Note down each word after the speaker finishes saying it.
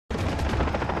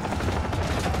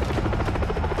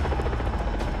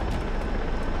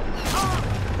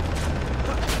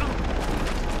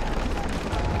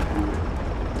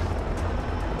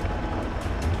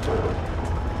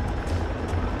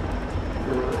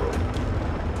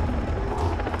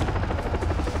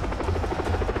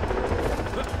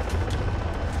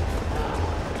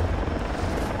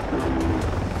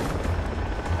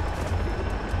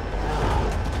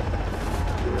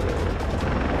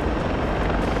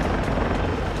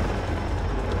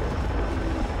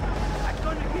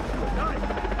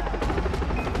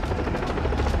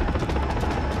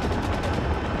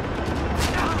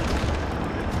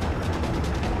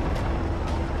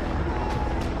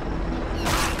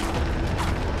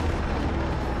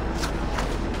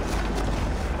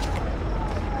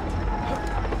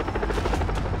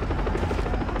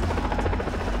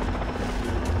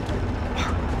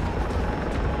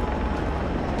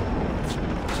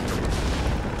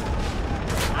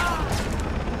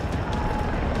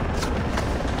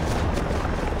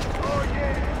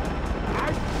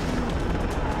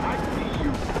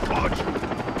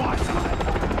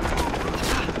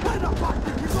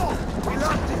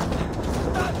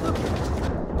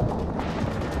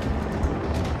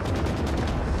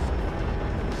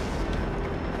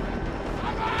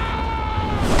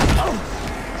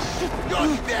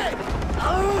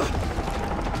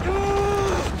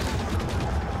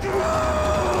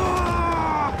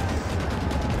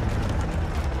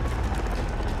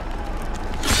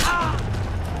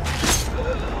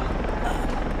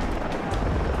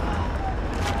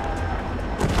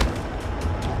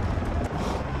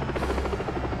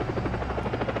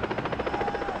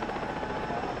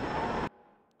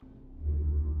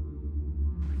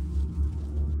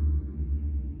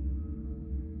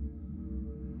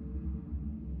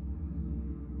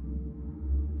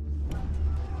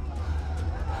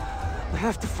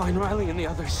have to find Riley and the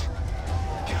others.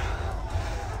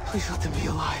 Please let them be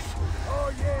alive.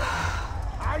 Oh yeah!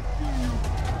 I see you!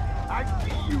 I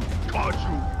see you! Caught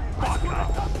you! Fuck!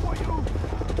 That's for you!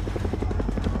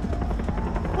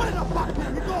 Where the fuck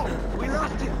did he go? We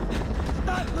lost him!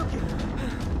 Start looking!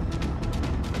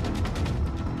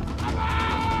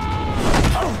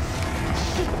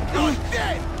 You're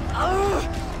dead!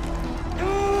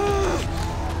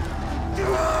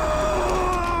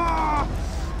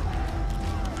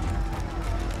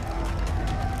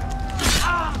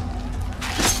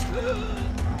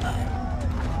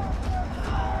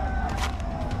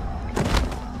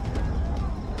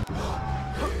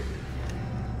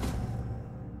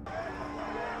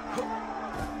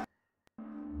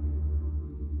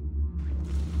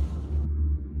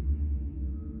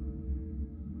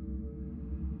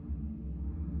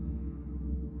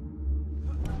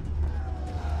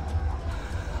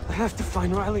 I have to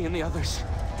find Riley and the others.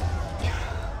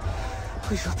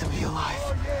 Please let them be alive.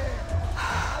 Oh yeah!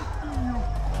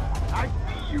 I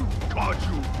see you! Caught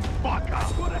you! Fucker! I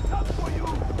could have come for you!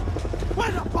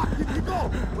 Where the fuck did he go?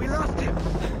 We lost him!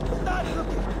 Start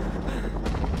looking!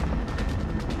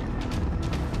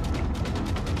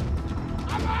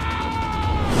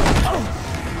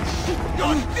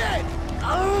 You're dead!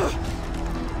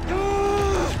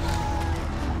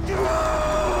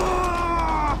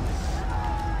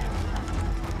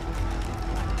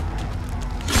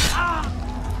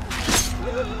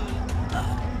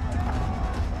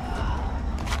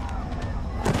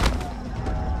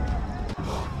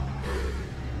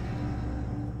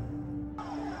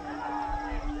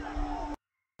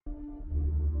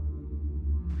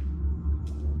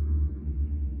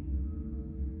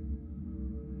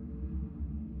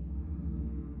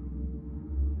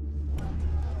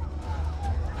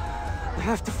 I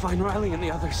have to find Riley and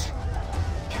the others.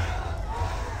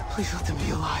 Please let them be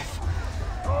alive.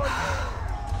 Oh yeah!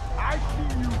 I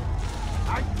see you!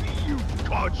 I see you!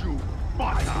 Caught you!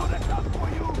 Fuck! I could have come for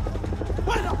you!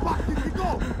 Where the fuck did he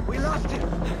go? We lost him!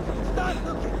 Start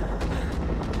looking!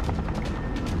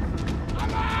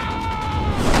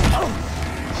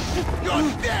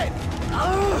 You're dead!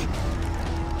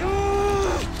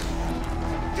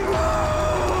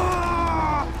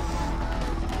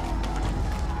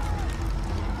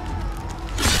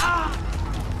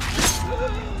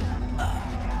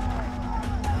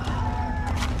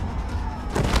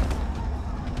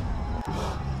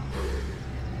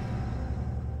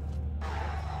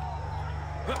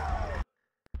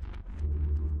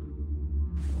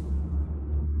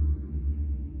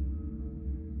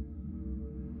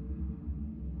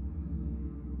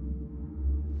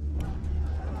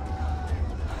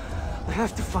 I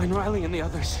have to find Riley and the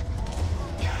others.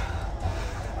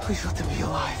 Please let them be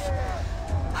alive.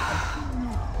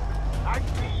 I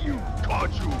see you!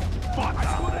 Caught you! Fuck! I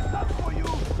could have come for you!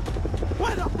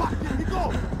 Where the fuck did he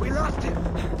go? We lost him!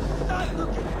 Start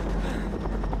looking!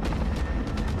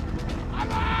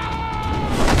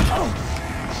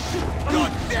 You're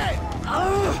dead!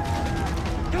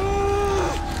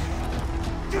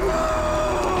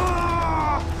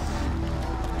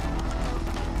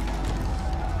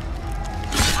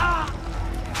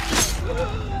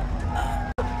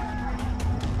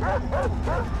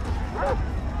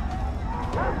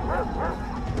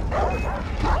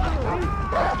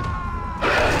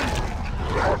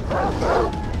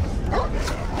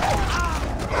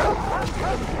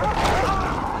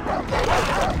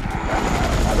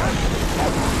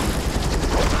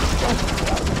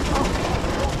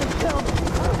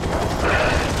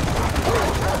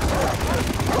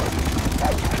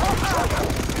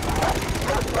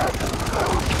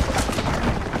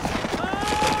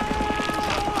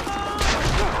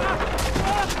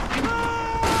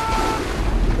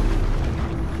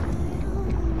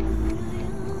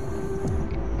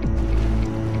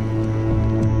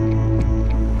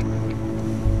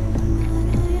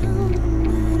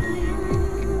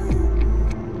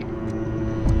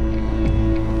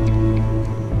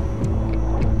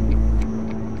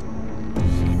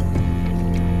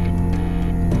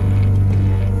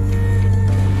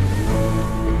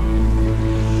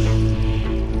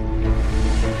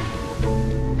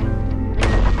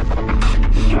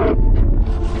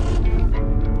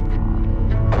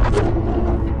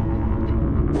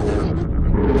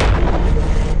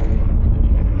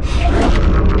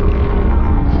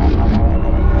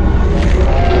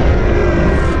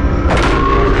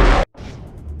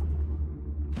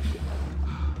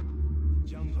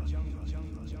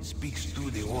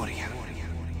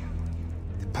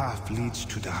 path leads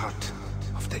to the heart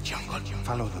of the jungle.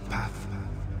 Follow the path,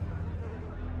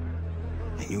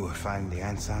 and you will find the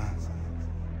answer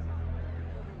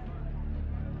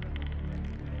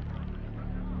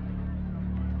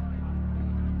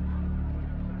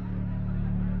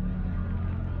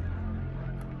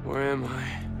Where am I?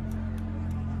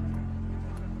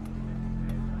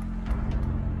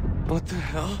 What the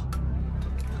hell?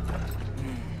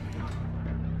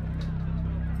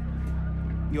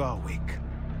 You are awake.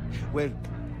 Well,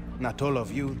 not all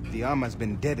of you. The arm has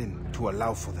been deadened to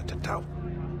allow for the Tatau.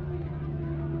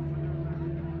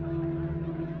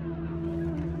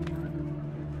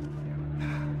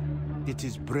 It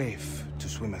is brave to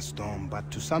swim a storm,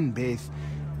 but to sunbathe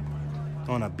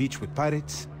on a beach with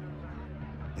pirates,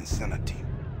 insanity.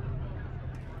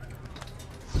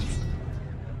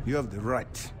 You have the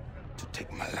right to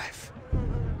take my life.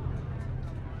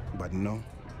 But no,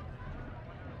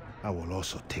 I will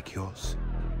also take yours.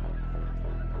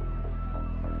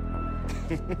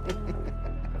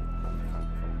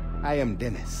 I am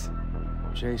Dennis.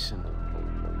 Jason.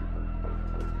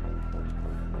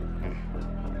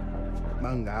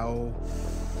 Mangao.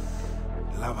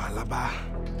 Lava Lava.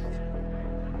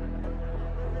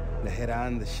 The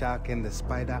heron, the shark, and the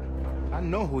spider. I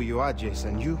know who you are,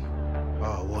 Jason. You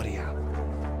are a warrior.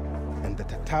 And the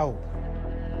Tatau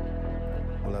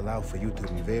will allow for you to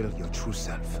reveal your true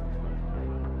self.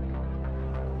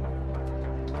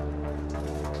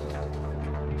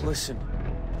 Listen,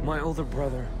 my older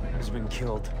brother has been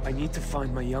killed. I need to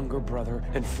find my younger brother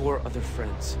and 4 other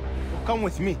friends. Come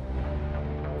with me.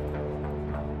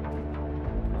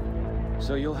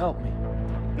 So you'll help me?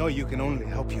 No, you can only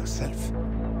help yourself.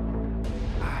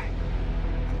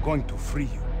 I'm going to free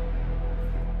you.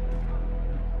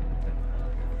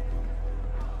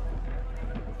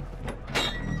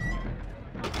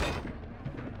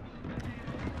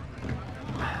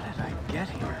 How did I get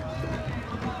here?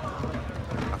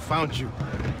 I found you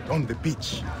on the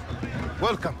beach.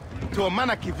 Welcome to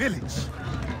Amanaki village.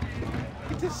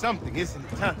 It is something, isn't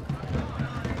it, huh?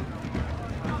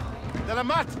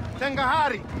 Delamat,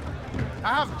 Tengahari.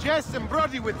 I have Jess and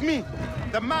Brody with me.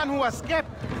 The man who escaped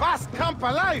Vast Camp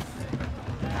alive.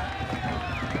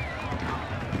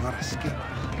 Your escape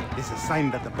is a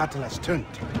sign that the battle has turned.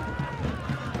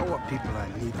 Our people are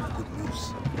in need of good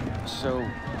news. So,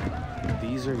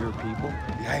 these are your people?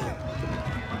 The island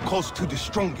calls to the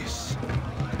strongest.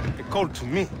 They called to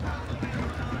me.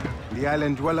 The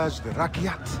island dwellers, the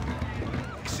Rakyat,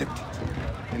 accepted.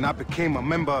 And I became a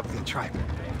member of their tribe.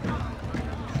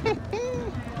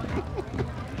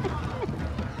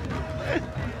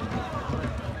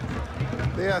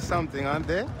 They are something, aren't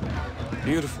they?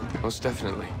 Beautiful, most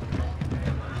definitely.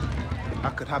 I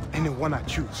could have anyone I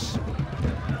choose.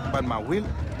 But my will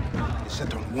is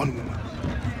set on one woman.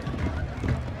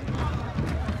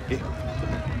 Here,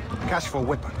 cash for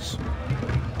weapons.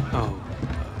 Oh.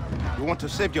 You want to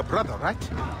save your brother, right?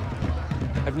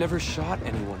 I've never shot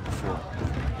anyone before.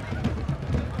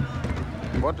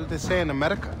 What do they say in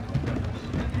America?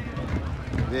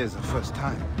 There's a first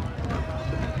time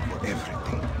for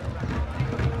everything.